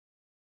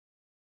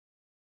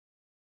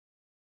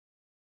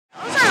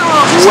Welcome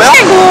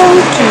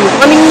to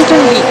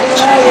Huntington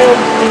Beach.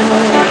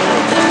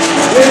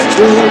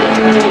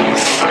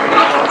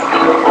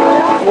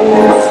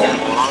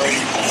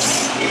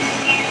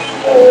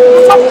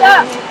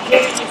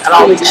 Got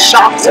all these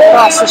shops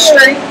across the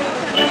street.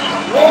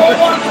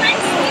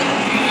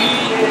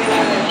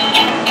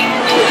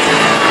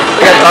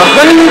 We got the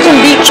Huntington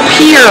Beach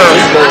Pier.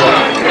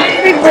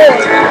 Big boy.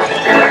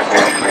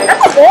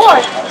 That's a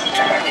boy.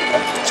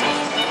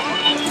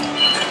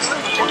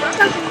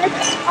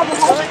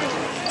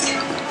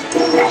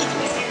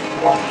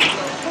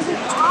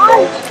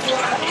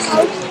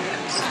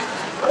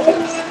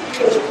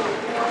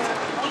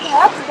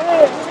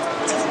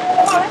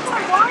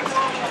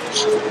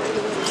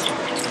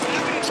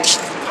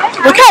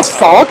 Look how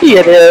foggy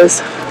it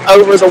is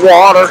over the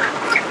water.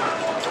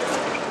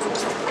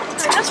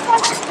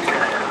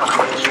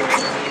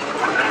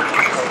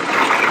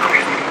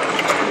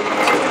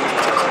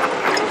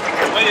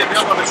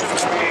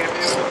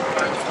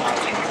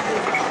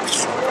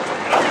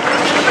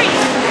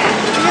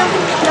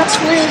 That's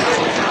weird.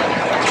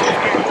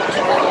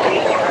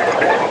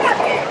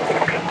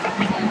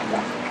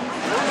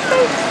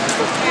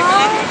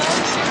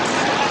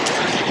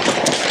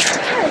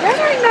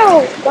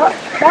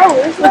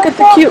 Look at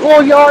the cute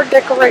little yard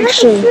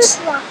decorations.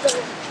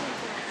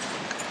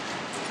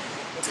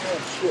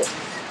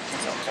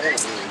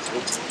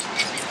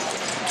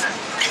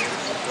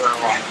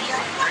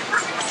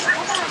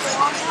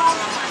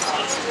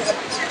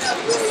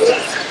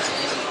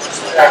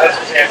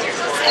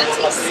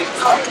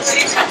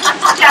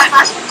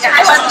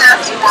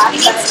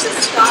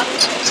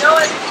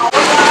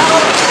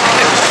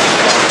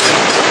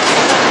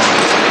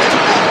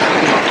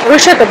 I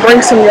wish I could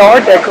bring some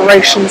yard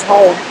decorations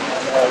home.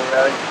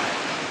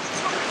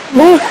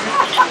 Look.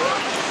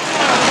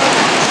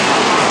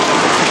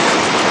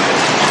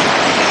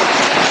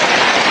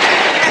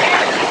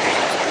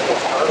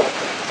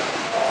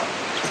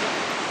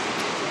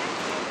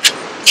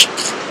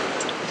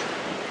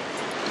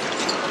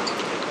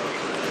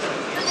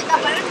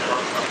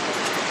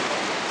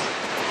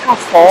 How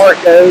far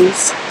it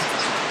goes.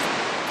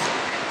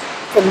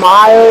 For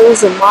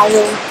miles and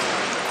miles.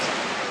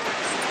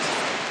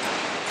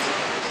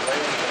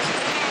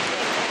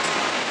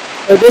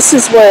 So this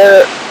is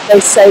where they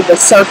say the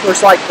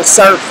surfers like to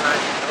surf.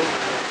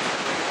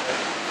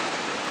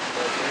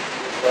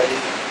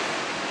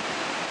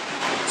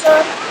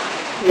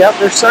 Yep,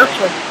 they're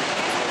surfing.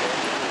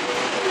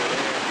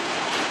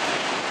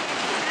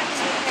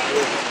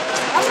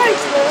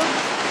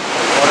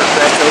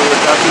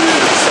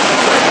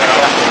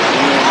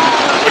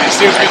 But he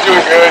seems to be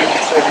doing good. He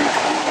said he's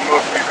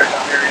supposed to be right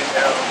down here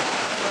now.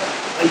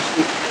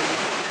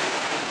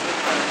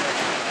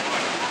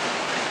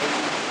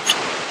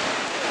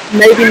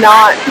 Maybe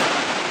not.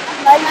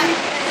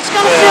 It's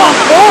gonna feel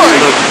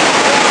boring.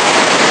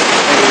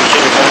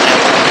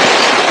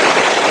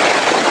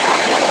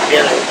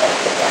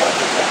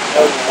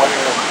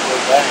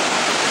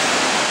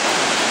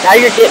 Now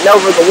you're getting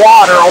over the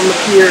water on the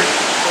pier.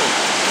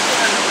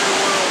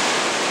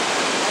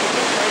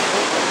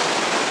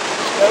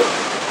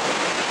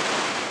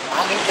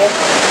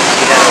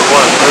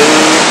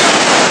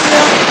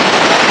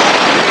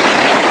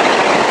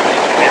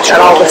 Got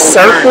all the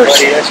surfers.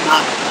 That's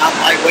not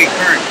lightweight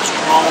current, it's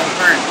strong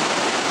current.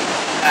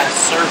 Got a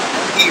surf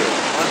here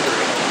under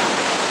it.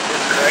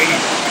 It's crazy.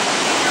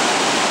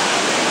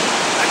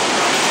 I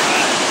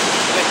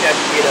think I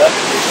can get up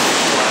and do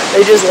something.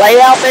 They just lay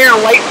out there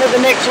and wait for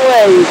the next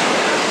wave.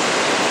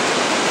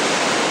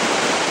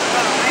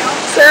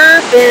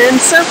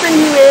 Surfing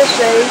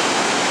USA.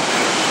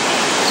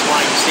 That's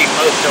why you see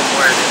most of them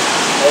wearing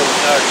old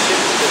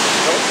ships to the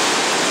store.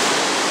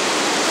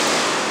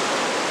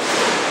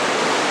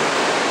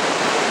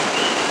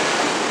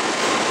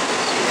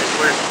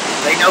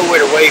 They know where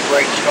the wave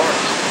break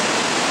starts.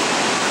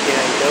 You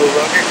know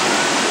runner?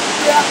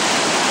 Yeah.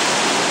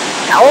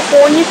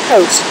 California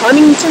coast,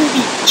 Huntington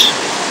Beach.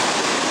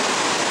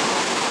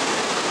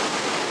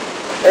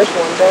 There's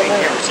one down there.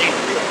 Never seen it.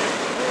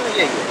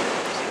 Yeah.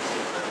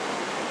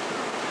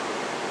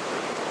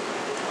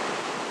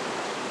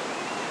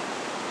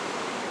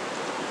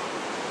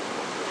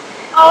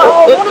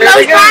 Oh, one of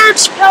those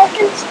birds,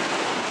 pelicans?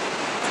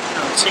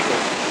 No,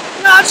 seagulls.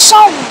 No, I just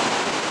saw one.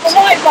 A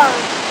white bird.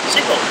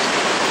 Seagulls.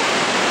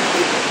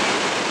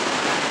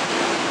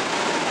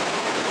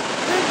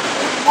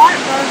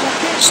 White birds, I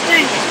can't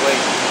stand it.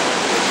 Wait.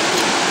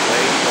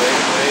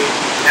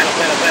 Paddle.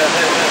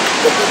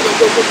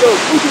 Go.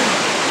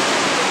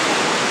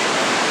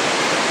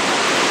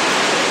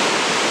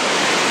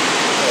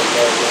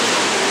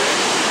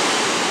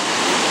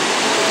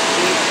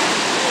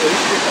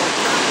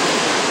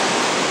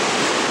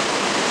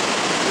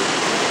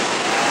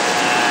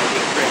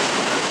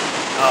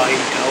 Oh, he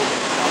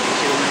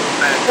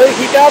Oh,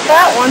 he got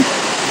that one.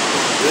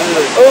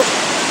 Good. Oh.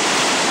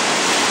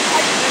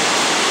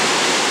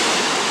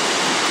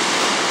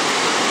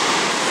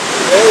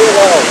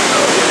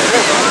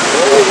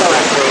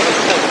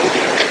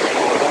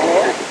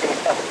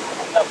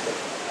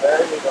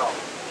 There you go.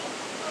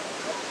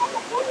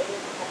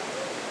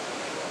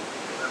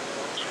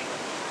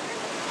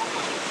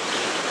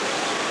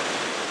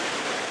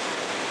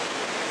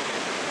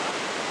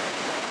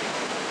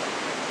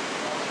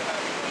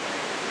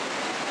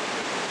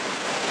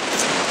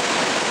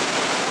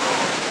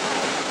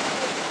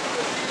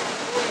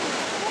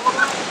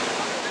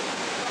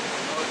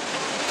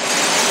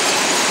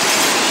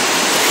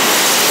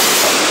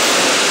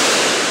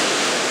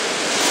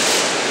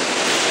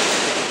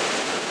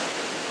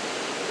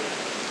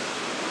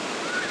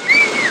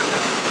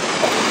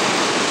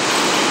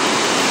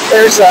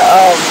 There's a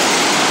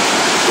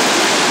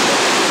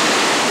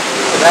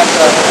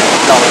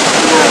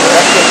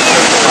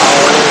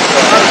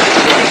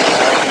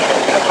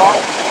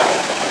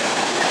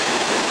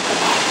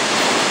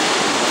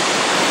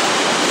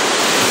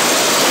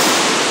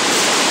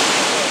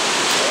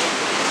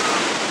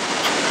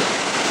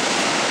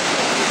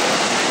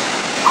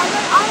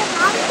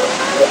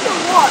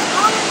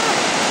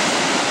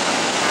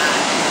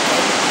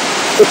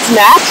it's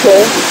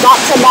natural. It's not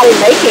somebody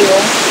making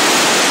them.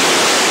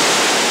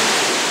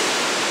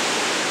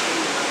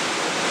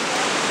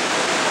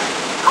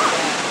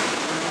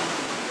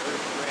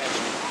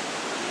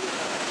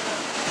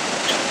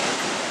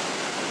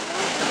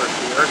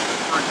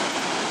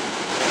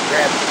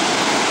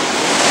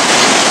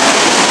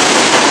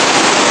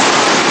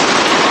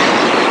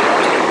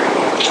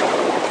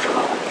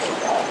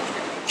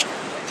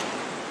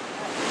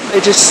 They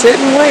just sit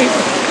and wait.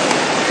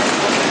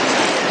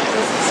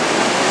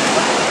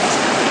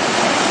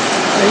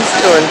 He's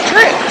doing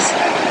tricks.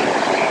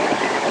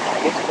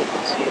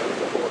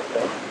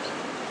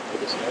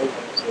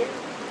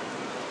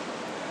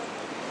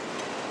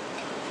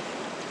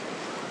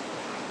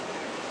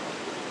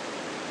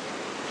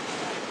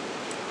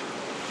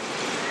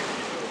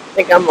 I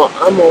think I'm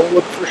gonna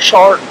look for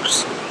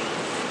sharks.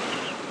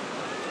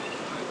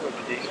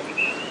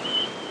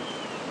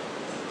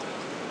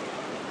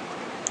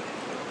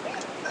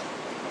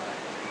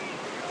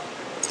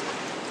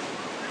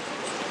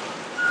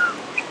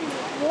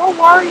 More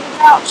worried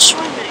about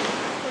swimming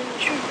than you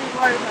should be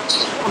worried about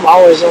swimming. I'm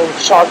always on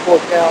shark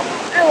lookout.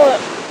 Hey,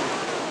 look.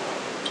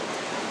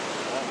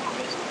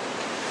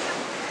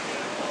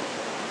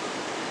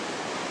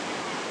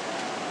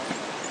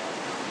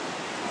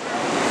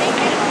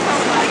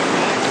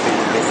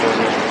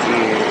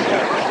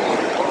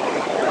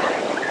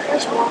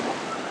 There's one.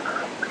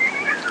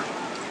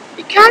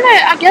 It kind of,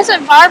 I guess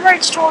it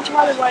vibrates towards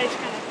where the wave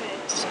kind of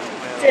is.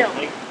 Feel.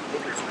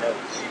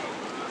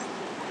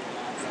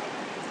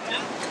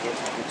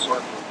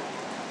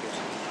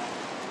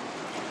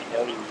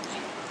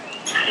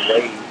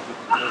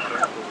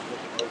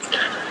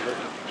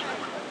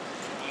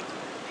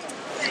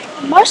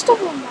 Most of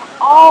them are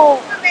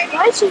all,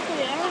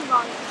 basically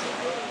everybody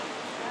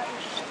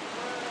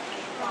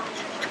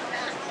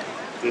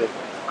is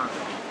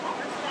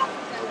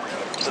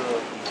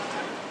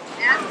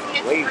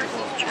The waves are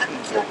going to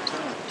change over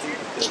time too,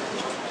 because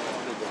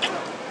the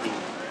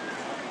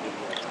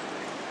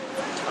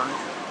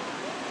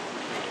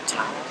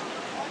tide.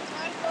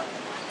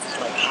 It's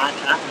like high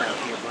tide out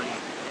here, buddy.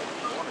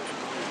 The water's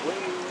way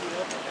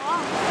up.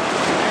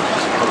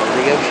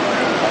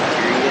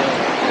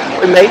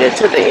 We made it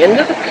to the end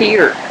of the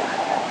pier.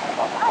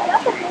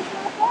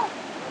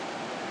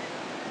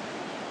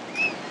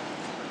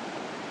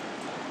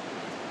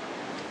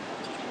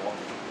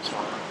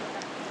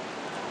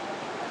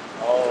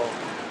 Oh,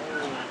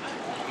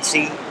 you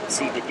see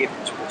the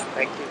difference in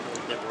perspective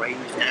of the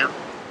waves now?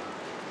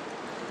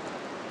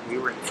 We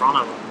were in front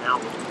of them now.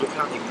 Look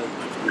how they move.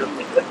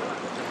 Look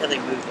how they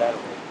move that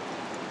way.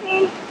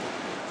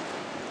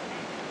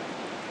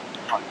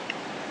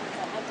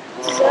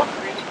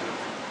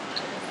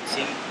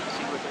 See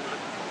what they're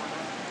looking for?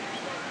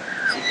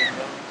 See them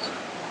goes?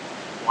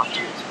 Watch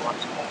it,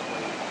 watch all the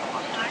way.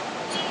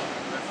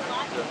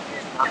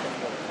 There's nothing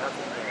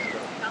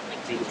there.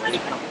 See the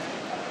wave coming?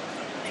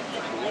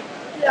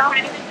 Yeah.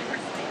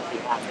 You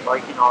have to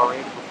break it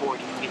already before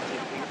you get to the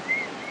pier.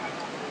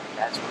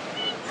 That's what it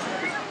is.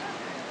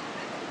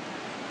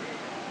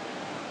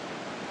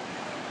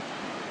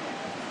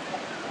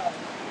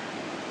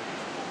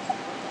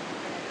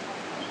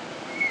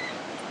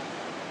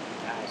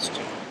 Guys,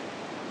 getting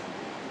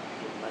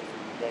later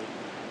in the day.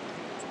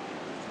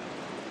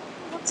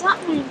 What's that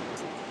mean?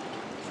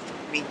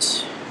 It means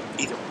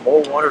either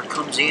more water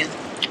comes in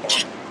or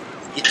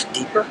gets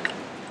deeper,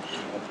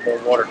 or more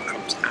water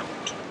comes out.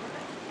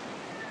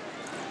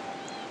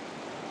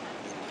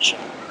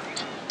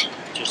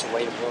 Just the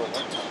way the world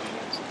works.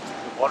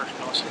 The water's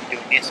constantly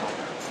doing this on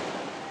Earth.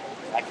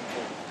 Back and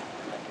forth.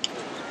 Back and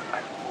forth.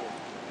 Back and forth.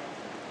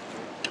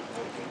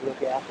 If you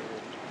look out there,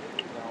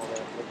 all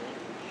that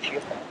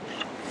ship out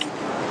there.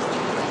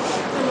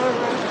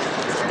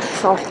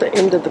 It's off the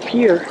end of the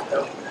pier.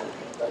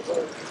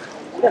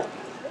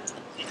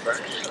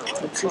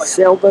 Let's see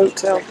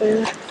sailboats out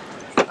there.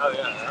 Oh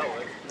yeah, that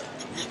way.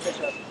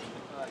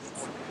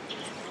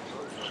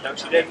 No,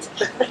 she didn't.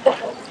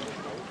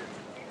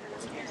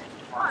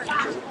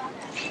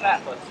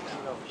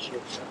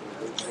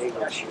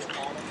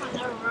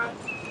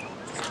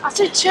 I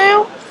said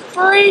 2,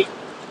 3,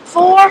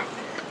 4.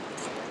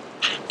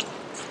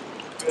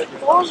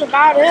 4's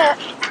about it.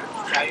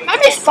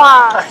 Maybe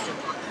 5.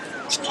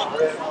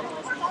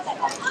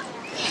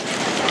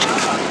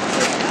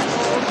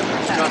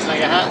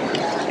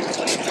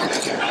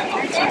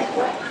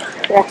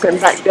 Walking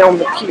back down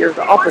the pier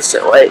the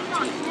opposite way,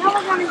 Now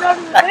we're going to go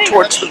to the back beach.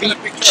 towards the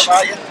beach.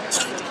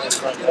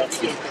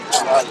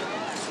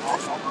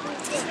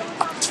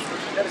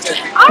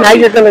 Now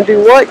you're going to do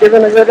what? You're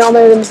going to go down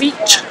there in the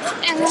beach?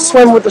 And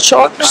Swim with the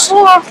sharks?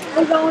 Before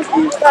we go into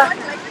the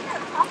bathroom.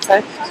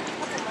 Okay.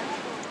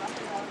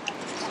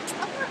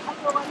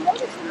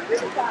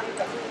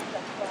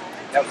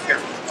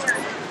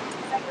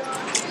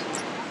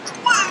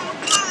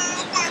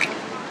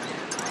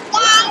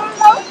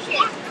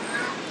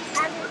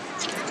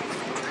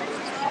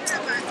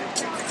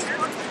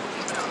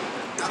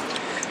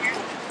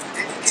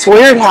 It's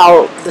weird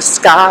how the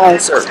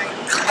skies are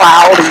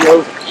cloudy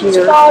over It's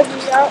here. foggy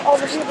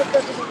over here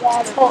because of the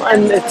water. Oh,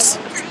 and it's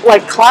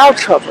like cloud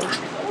cover.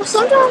 Well,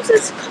 sometimes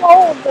it's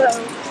cold though.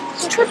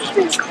 So it could just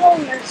be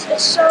coldness.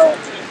 It's so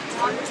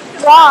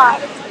dry.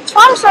 It's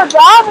probably so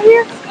dry over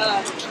here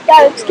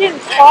that it's getting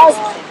foggy.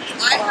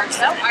 I heard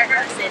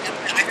say that.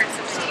 I heard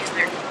somebody in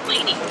there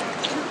complaining.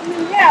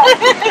 Yeah.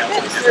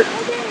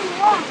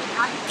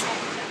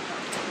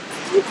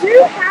 You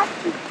do have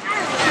to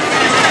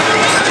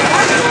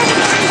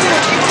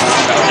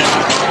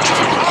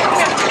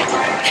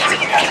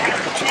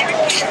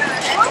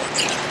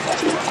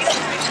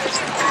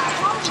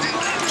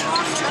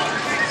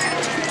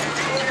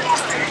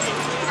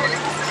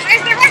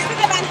Where's the rest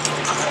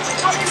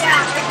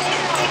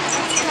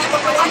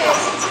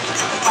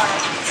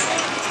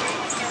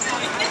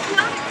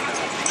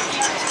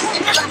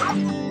of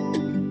them?